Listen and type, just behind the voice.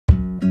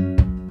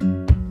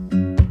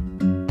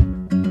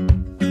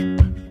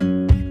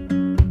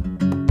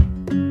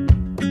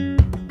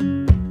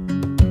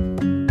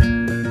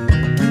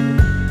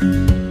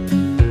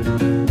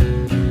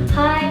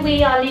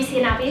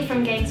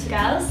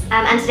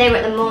And today we're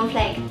at the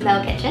Mornflake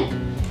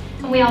Kitchen.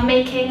 And we are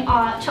making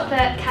our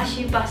chocolate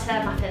cashew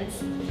butter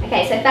muffins.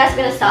 Okay, so first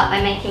we're going to start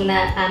by making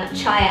the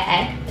chia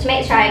egg. To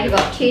make the chia egg, we've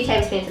got 2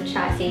 tablespoons of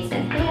chia seeds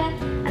in here,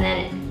 and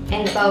then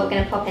in the bowl we're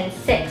going to pop in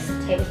 6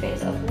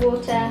 tablespoons of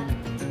water,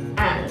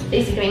 and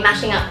these are going to be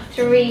mashing up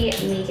 3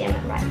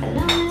 medium ripe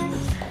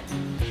bananas.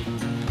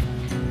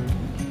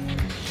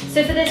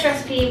 So for this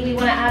recipe, we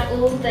want to add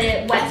all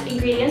the wet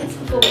ingredients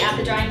before we add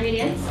the dry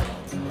ingredients.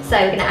 So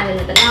we're going to add in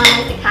the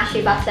bananas, the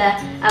cashew butter,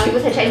 and we've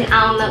also chosen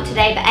almond milk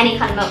today, but any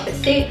kind of milk would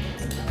suit.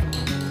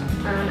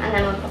 And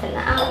then we'll pop in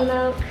the almond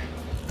milk.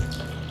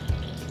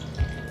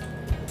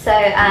 So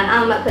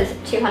almond milk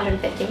was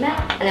 250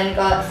 ml, and then we've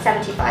got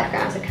 75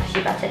 grams of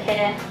cashew butter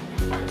here.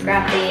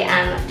 Grab the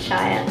chia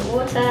and the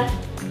water.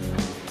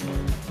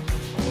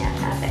 Yeah,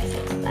 perfect, so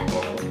put that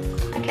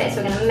in. Okay,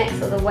 so we're going to mix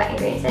all the wet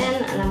ingredients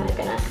in, and then we're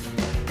going to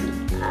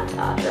add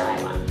our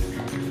dry ones.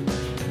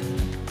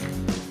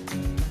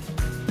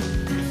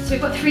 So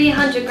we've got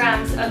 300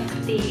 grams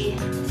of the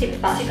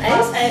Superfast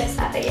Oats.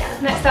 Perfect, yeah.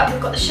 Next up we've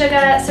got the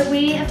sugar. So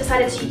we have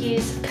decided to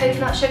use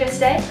coconut sugar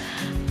today.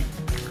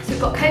 So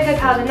we've got cocoa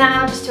powder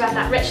now, just to add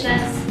that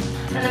richness.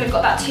 And then we've got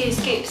about 2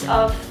 scoops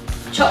of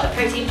chocolate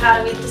protein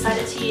powder we've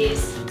decided to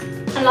use.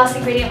 And last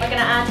ingredient we're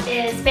going to add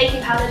is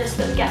baking powder, just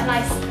so that we get a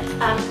nice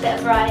bit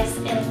of rise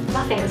in.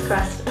 My fingers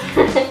crossed.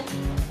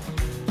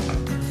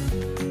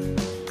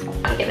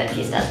 I'll give it a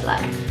few stirrs of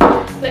luck.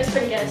 Looks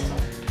pretty good.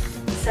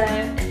 So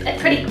a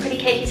pretty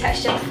cakey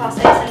texture with fast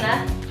oats in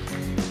there.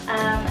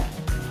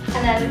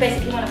 And then we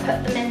basically want to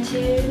put them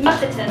into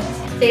muffin tins.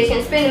 So you're just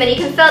going to spoon them in. You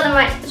can fill them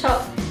right to the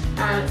top,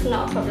 it's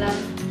not a problem.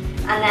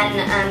 And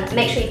then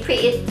make sure you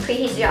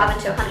preheat your oven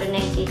to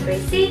 180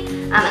 degrees C.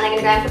 And they're going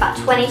to go in for about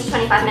 20 to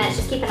 25 minutes,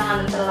 just keep an eye on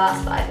them for the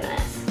last 5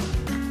 minutes.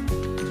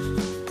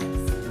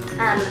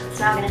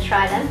 So now I'm going to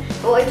try them.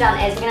 But what we've done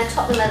is we're going to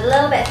top them with a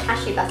little bit of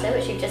cashew butter,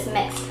 which we've just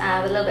mixed with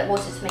a little bit of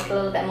water to make it a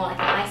little bit more like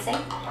an icing.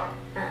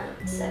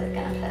 So we're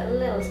going to put a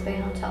little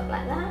spoon on top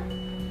like that.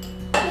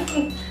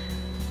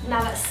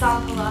 Now let's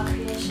sample our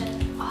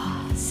creation.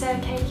 Oh, so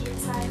cakey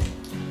inside.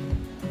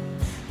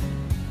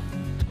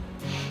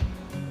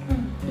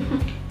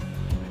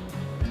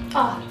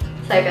 Oh,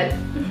 so good.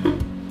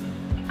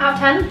 Out of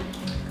 10?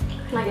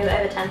 Can I give it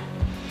over 10?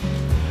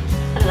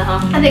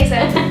 10.5? I think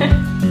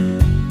so.